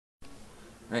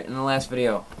Right in the last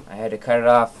video, I had to cut it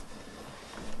off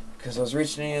because I was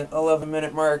reaching the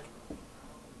 11-minute mark.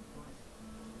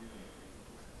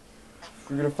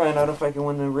 We're gonna find out if I can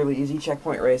win the really easy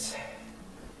checkpoint race.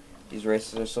 These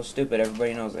races are so stupid,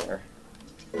 everybody knows they are.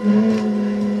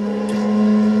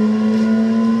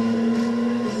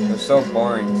 They're so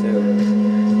boring too.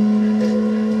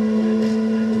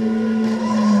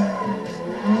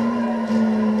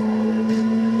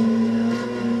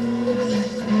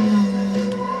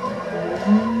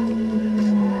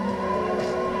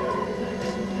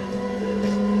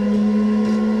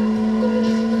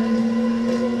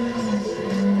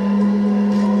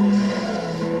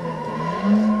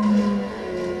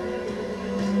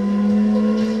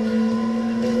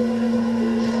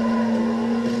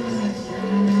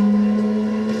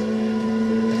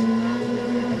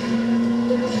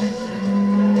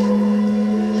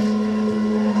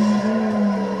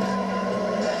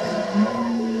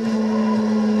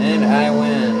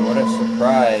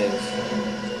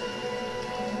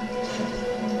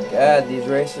 God, these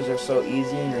races are so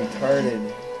easy and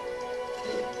retarded.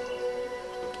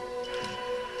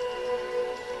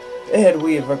 And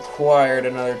we've acquired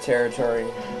another territory.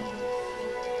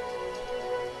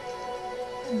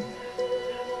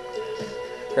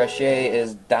 Crochet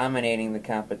is dominating the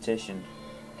competition.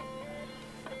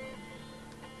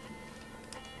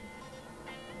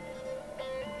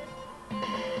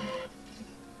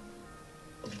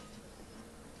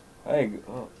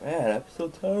 Oh man, I'm so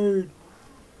tired.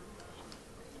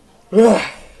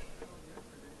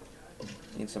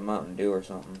 Need some Mountain Dew or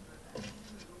something.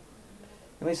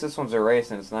 At least this one's a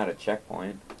race and it's not a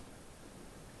checkpoint.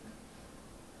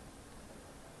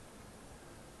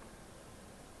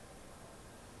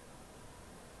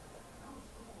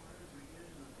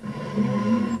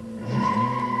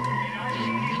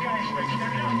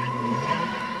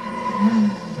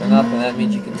 For nothing, that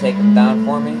means you can take them down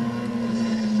for me.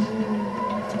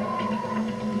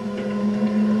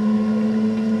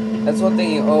 That's one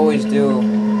thing you always do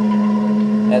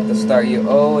at the start. You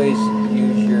always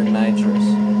use your nitrous.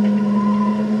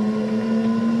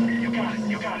 You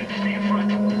got it. Stay in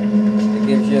front. It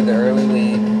gives you the early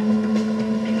lead.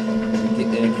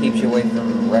 And it keeps you away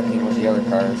from wrecking with the other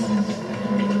cars.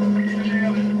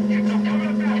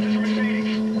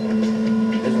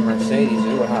 There's a Mercedes.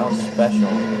 Ooh, how special.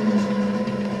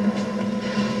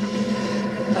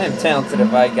 I am talented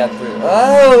if I got through.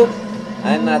 Oh!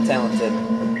 I'm not talented.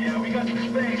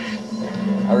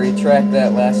 I'll retract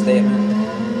that last statement.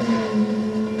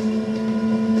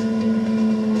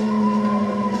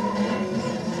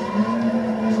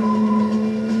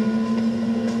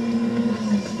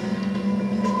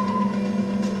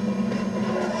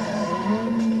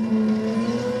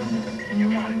 You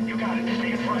got it.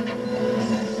 Stay in front.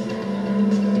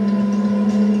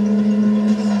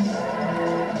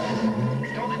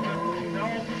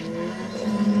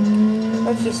 I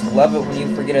just love it when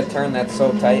you forget a turn that's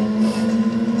so tight.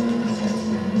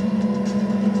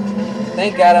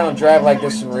 Thank God I don't drive like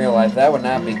this in real life. That would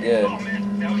not be good. Oh,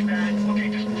 man. That was bad. Okay,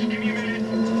 just give me a minute.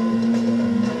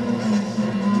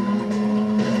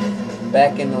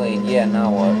 Back in the lead. Yeah, now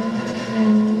what?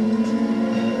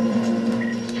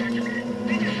 Did you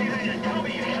see that? Just tell me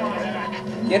you saw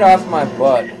that. Get off my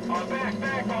butt.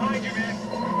 Back behind you, man.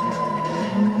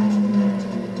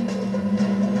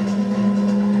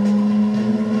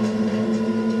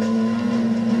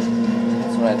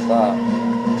 That's what I thought.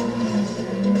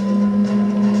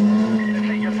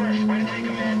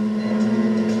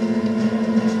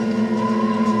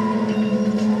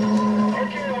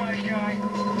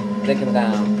 Take him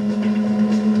down.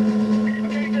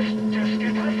 Okay, just get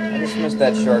to the finish. I just missed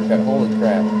that shortcut. Holy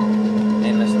crap.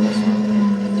 Ain't missing this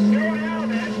one. Go now,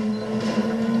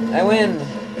 man. I win.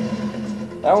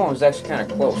 That one was actually kind of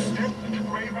close.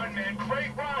 Great run, man.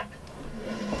 Great run.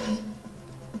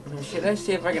 Should I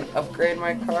see if I can upgrade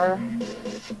my car?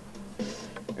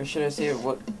 Or should I see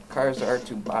what cars there are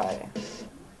to buy?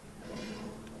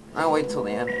 I'll wait till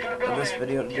the end of this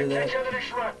video to do that.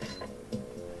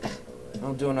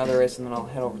 I'll do another race and then I'll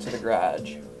head over to the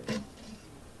garage.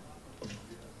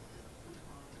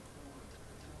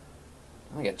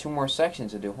 I got 2 more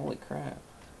sections to do. Holy crap.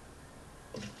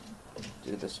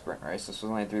 Do the sprint race. This was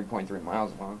only 3.3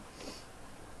 miles long.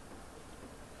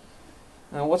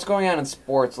 Now, what's going on in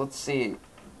sports? Let's see.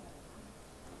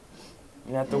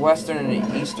 You got the Western and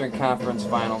the Eastern Conference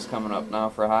Finals coming up now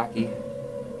for hockey.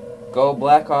 Go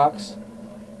Blackhawks.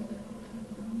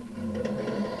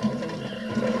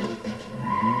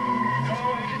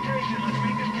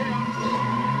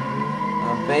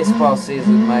 Baseball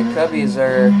season. My Cubbies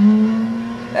are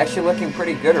actually looking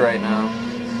pretty good right now.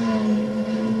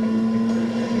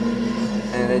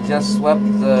 They just swept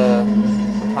the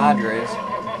Padres.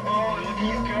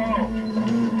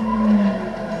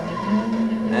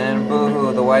 And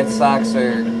boo-hoo, the White Sox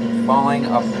are falling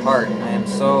apart. I am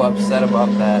so upset about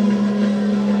that.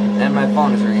 And my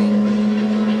phone is ringing.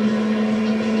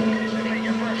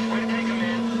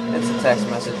 It's a text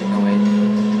message, you can wait.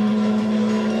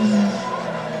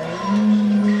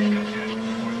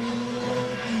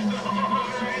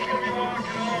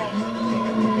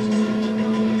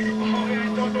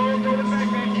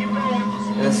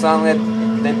 The song that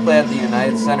they play at the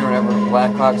United Center whenever the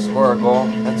Blackhawks score a goal,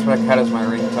 that's what I cut as my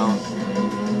ringtone.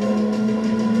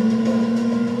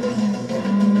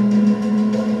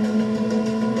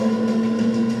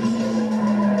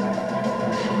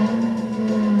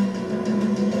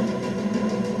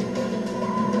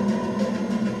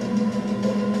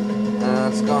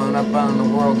 It's going up on the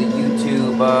world of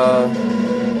YouTube.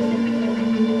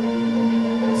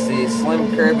 Let's see,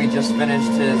 Slim Kirby just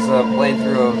finished his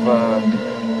playthrough of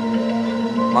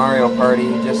Mario Party.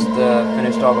 He just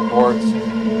finished all the boards.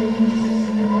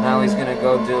 Now he's gonna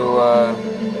go do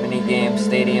minigame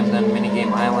Stadium, then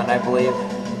minigame Island, I believe.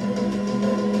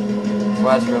 So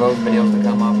watch for those videos to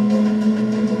come up.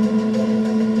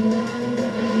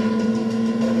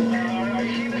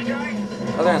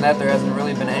 Other than that, there hasn't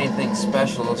really been anything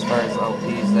special as far as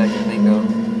LPs that I can think of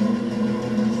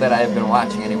that I've been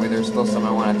watching anyway. There's still some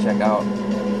I want to check out.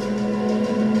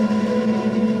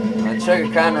 Check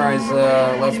out Conroy's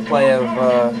Let's Play of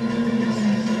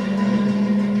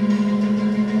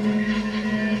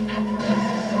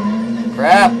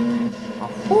crap!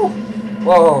 Oh,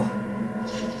 whoa!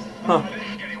 Huh.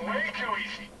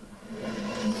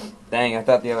 Dang, I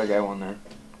thought the other guy won there.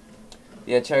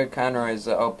 Yeah, check out Conroy's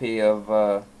LP of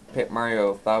Paper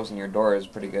Mario 1000 Year Door is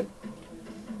pretty good.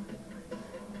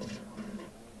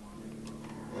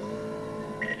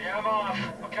 Yeah, I'm off.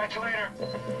 I'll catch you later.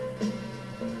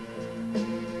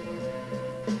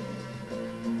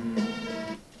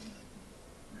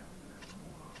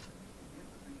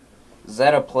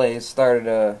 Zeta Plays started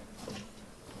a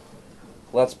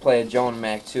Let's Play of Joe and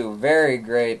Mac 2. Very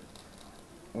great.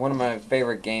 One of my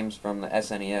favorite games from the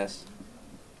SNES.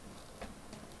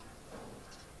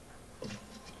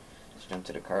 Let's jump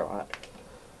to the car lot.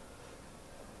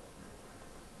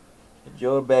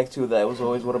 Joe and Mac 2, that was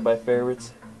always one of my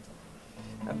favorites.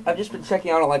 I've just been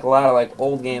checking out like a lot of like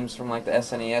old games from like the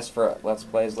SNES for Let's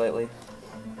Plays lately.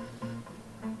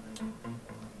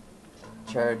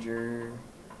 Charger.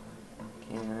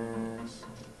 Cameras.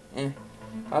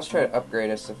 I'll try to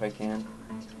upgrade us if I can.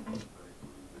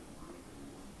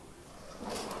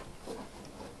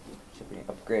 Should be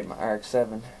upgrade my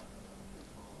RX-7.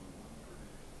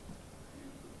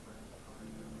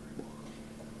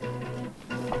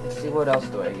 Let's see, what else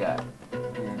do I got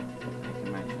here I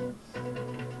can mention.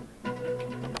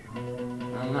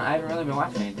 I haven't really been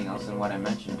watching anything else than what I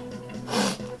mentioned.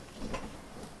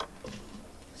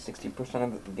 60%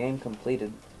 of the game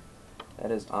completed. That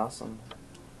is awesome.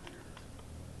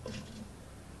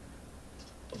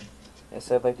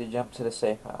 Yes, I'd like to jump to the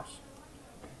safe house.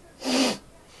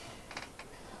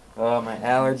 Oh, my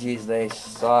allergies, they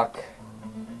suck.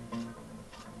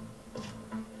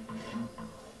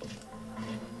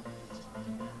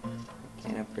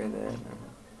 Can't upgrade that. No.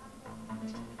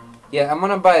 Yeah, I'm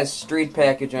gonna buy a street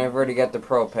package and I've already got the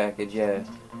pro package, yeah.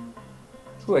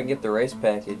 Ooh, I can get the race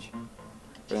package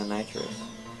for the nitrous.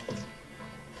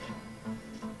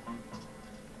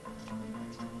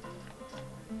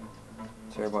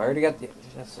 Terrible. I already got the...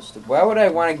 That's so stupid. Why would I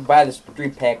want to buy the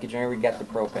street package and I already got the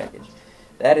pro package?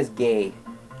 That is gay.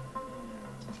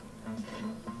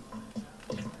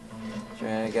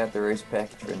 I got the race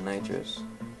package for nitrous.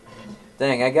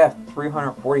 Dang, I got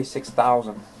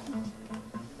 346,000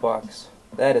 bucks.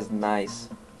 That is nice.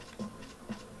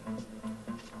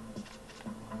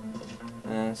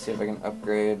 Let's see if I can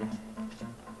upgrade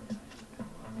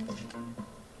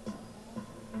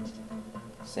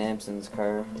Samson's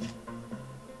car.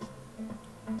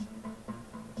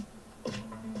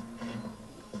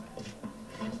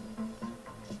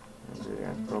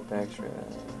 Pro packs for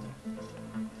that.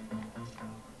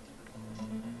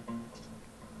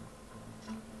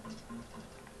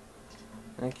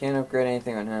 I can't upgrade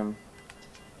anything on him.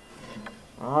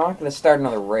 Oh, I'm gonna start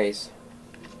another race.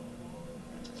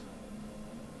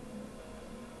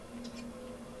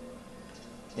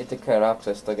 Hate to cut it off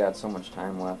because I still got so much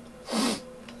time left.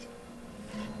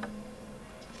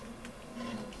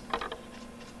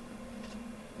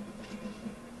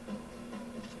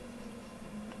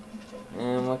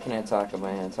 And what can I talk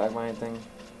about? Can I talk about anything?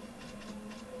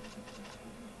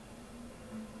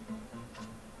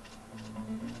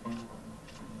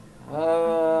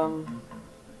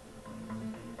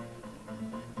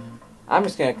 I'm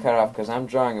just gonna cut off because I'm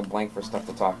drawing a blank for stuff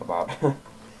to talk about.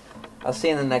 I'll see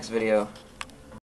you in the next video.